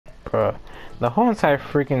Bruh. The whole entire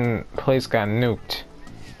freaking place got nuked.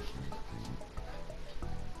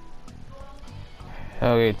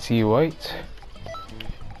 Okay, T White.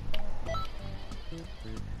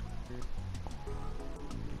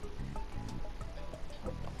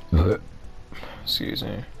 Excuse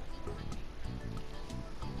me.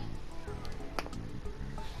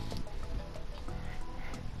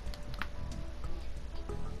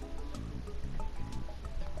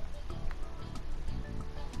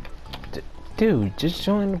 Dude, just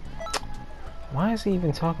join. Why is he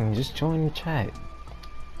even talking? Just join the chat.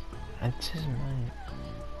 I just might.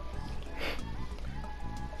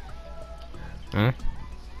 Hmm?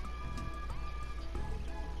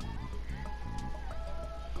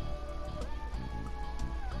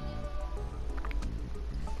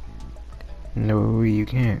 No, you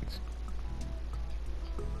can't.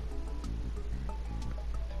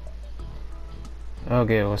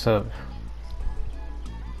 Okay, what's up?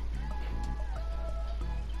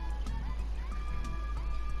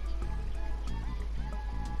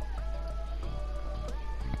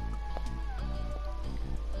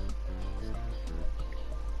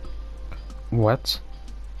 What?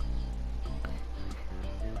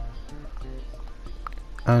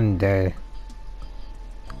 I'm dead.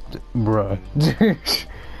 Bruh.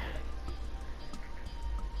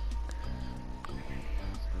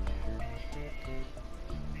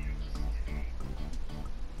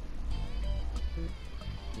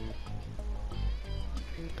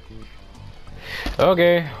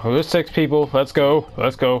 Okay, we're 6 people. Let's go.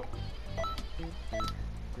 Let's go.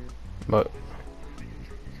 But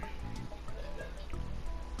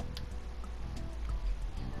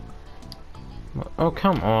oh,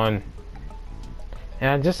 come on.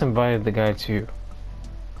 Yeah, I just invited the guy too.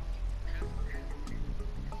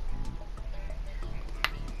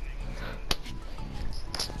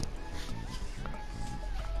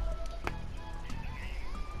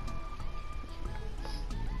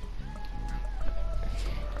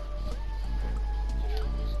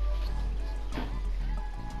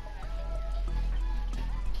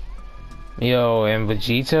 Yo, and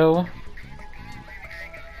Vegito?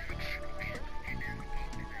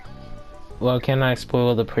 Well, can I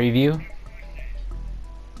spoil the preview?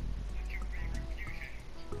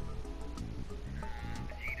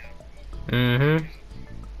 Mm-hmm.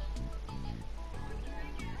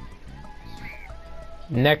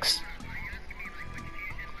 Next.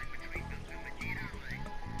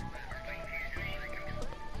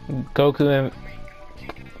 Goku and...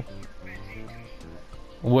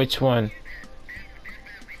 Which one?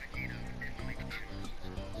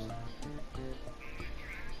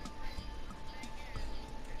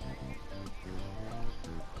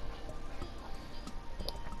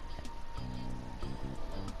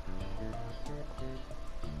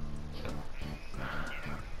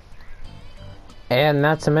 And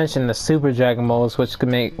not to mention the Super Dragon Balls, which should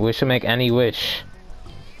make any wish.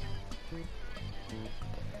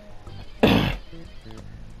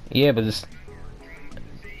 Yeah, but this.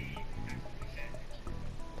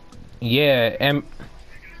 Yeah, and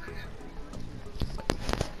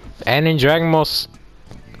in Dragon Ball.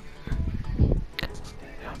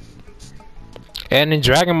 And in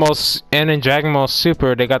Dragon Ball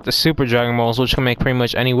Super, they got the Super Dragon Balls, which can make pretty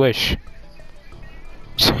much any wish.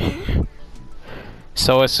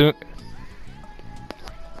 So as soon.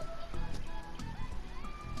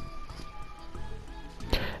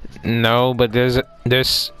 No, but there's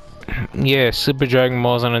yeah, Super Dragon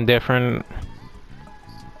Balls on a different.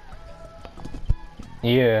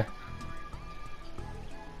 Yeah.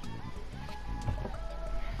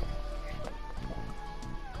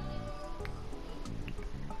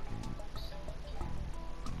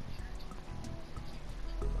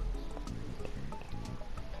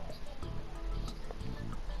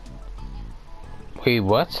 Wait,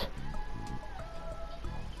 what?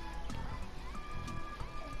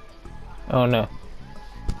 Oh no.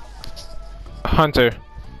 Hunter,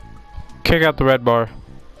 kick out the red bar.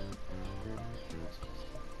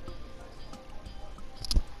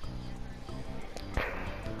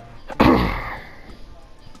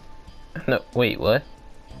 No, wait, what?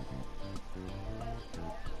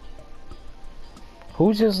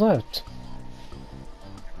 Who just left?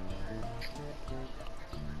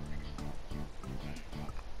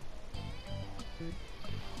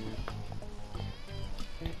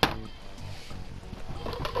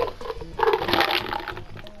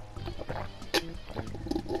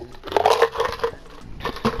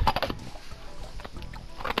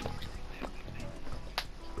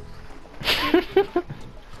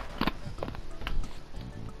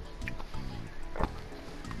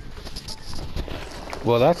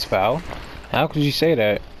 Well, that's foul. How could you say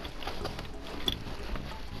that?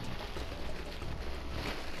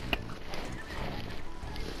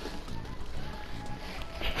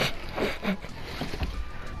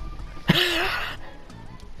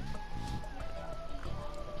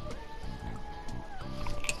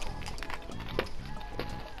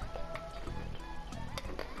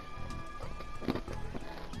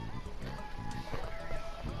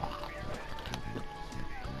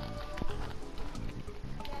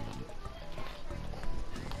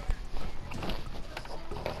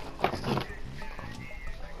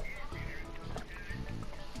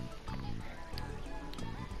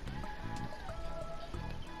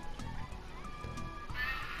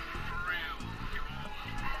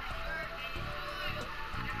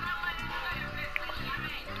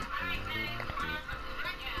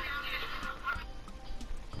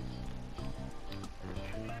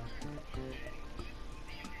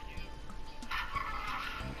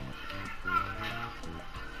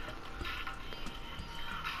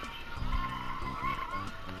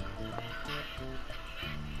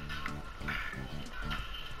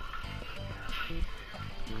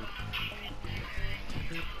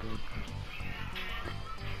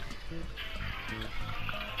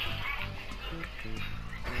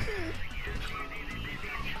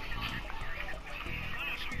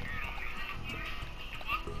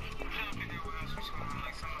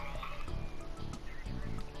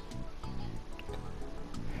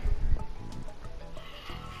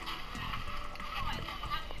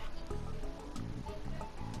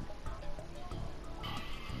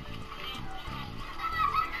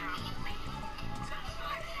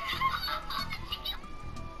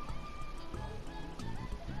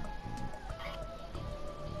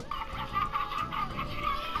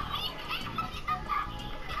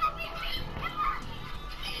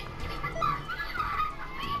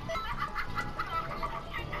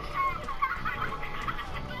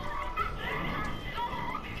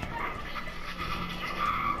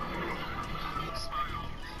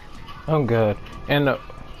 Oh god. And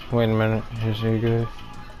wait a minute, is he good?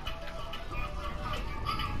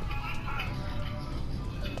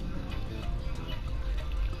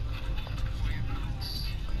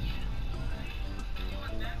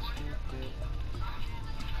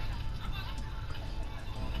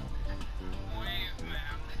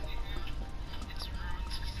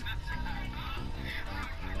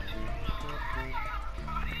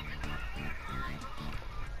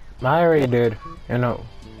 I already did.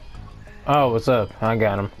 Oh, what's up? I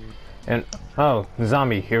got him. And oh,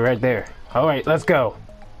 zombie, you're right there. All right, let's go.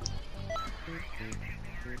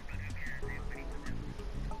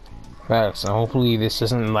 Right, so hopefully this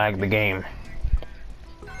doesn't lag the game.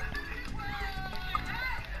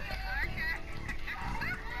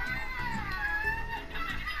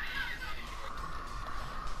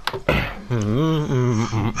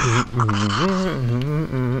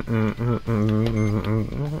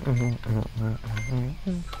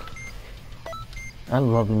 I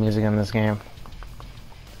love the music in this game.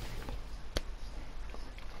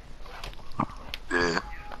 Yeah.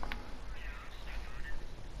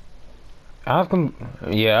 I've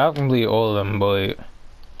completed all of them, but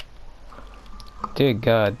dear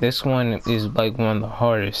God, this one is like one of the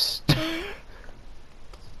hardest.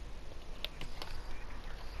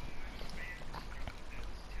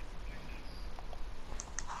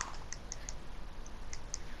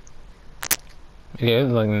 Yeah,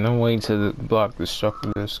 there's like no way to block the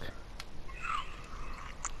structure disc.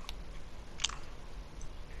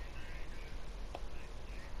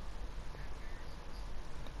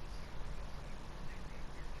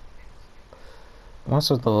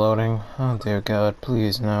 What's with the loading? Oh dear God,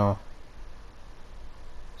 please no.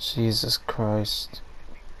 Jesus Christ.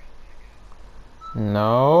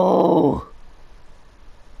 No!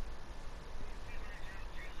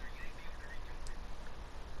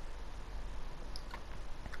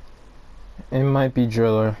 It might be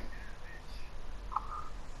Driller.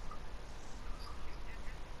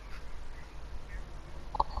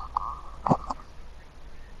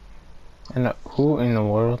 And who in the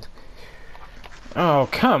world? Oh,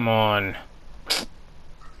 come on.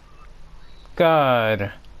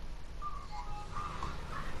 God.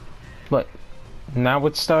 But now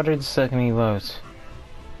it started the second he loads.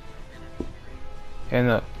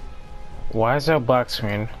 And why is there a black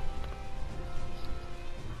screen?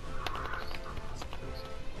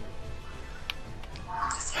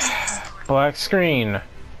 Black screen.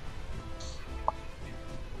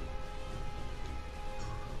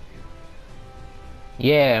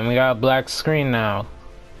 Yeah, and we got a black screen now.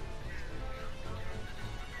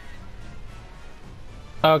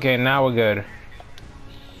 Okay, now we're good.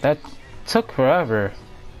 That took forever.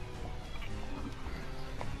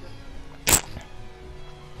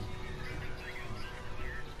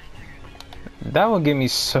 That would get me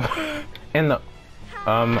so in the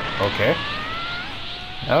okay.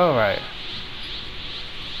 Alright.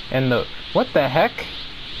 And what the heck?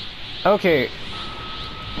 Okay.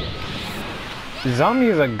 Zombie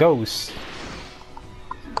is a ghost.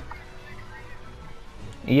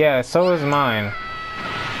 Yeah, so is mine.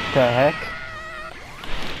 The heck?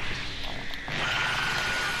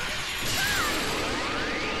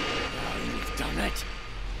 You've done it.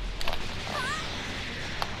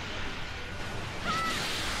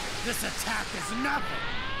 This attack is nothing.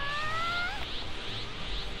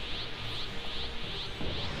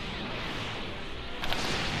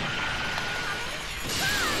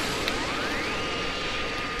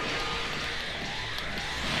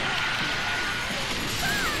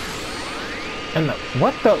 And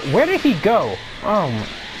what the? Where did he go?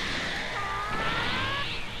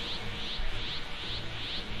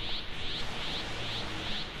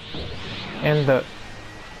 And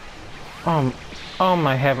oh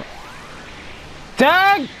my heaven.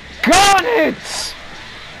 Daggone it!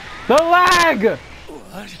 The lag!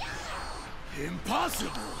 What?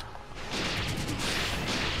 Impossible!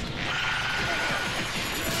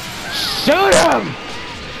 Shoot him!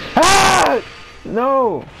 Ah!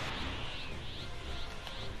 No!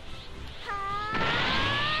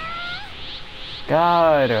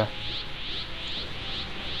 God.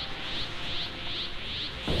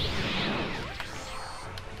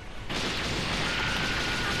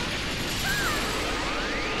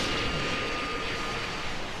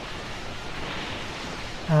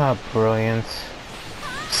 Ah, brilliant.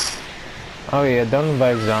 Oh yeah, don't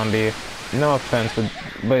invite Zombie. No offense,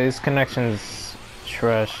 but his connection's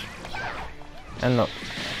trash. And no,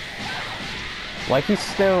 like he's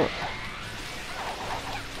still.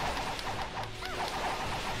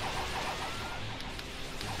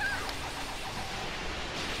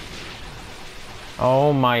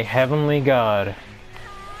 Oh my heavenly God.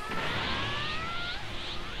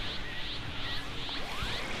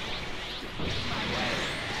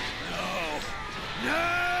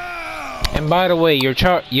 And by the way, your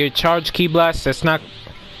charge key blast, that's not.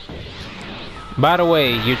 By the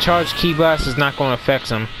way, your charge key blast is not going to affect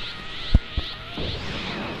him.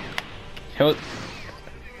 He'll.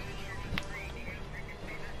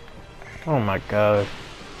 Oh my God.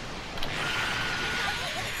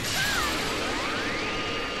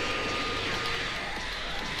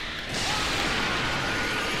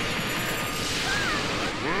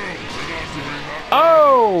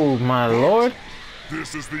 Oh my Lord.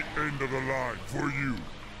 This is the end of the line for you.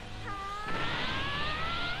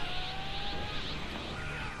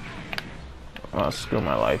 Oh, screw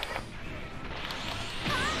my life.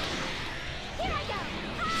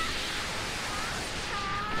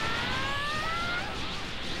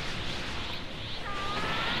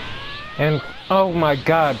 And oh my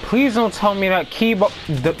God, please don't tell me that keyboard.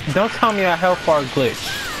 Don't tell me that health bar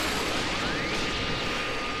glitch.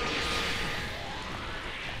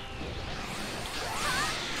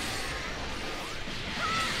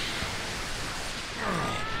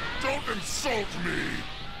 Don't insult me!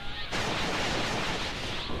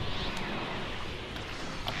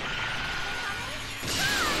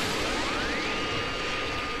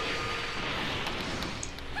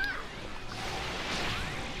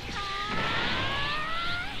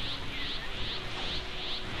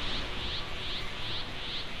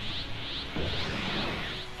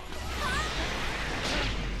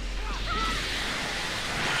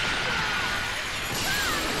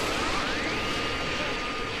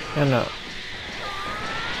 And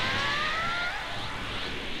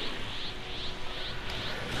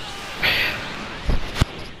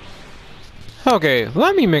okay,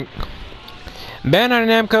 let me make. Bandai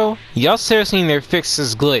Namco, y'all seriously need to fix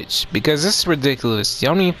this glitch because this is ridiculous.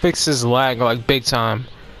 Y'all need to fix this lag like big time.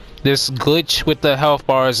 This glitch with the health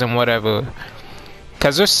bars and whatever.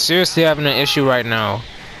 Cause they're seriously having an issue right now.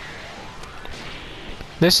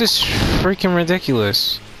 This is freaking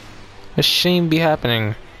ridiculous. This shouldn't be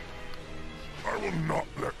happening. I will not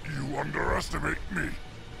let you underestimate me.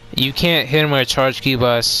 You can't hit him with a charge key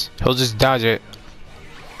bus. He'll just dodge it.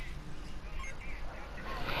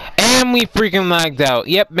 And we freaking lagged out.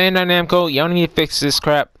 Yep, Bandai Namco, y'all need to fix this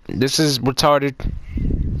crap. This is retarded.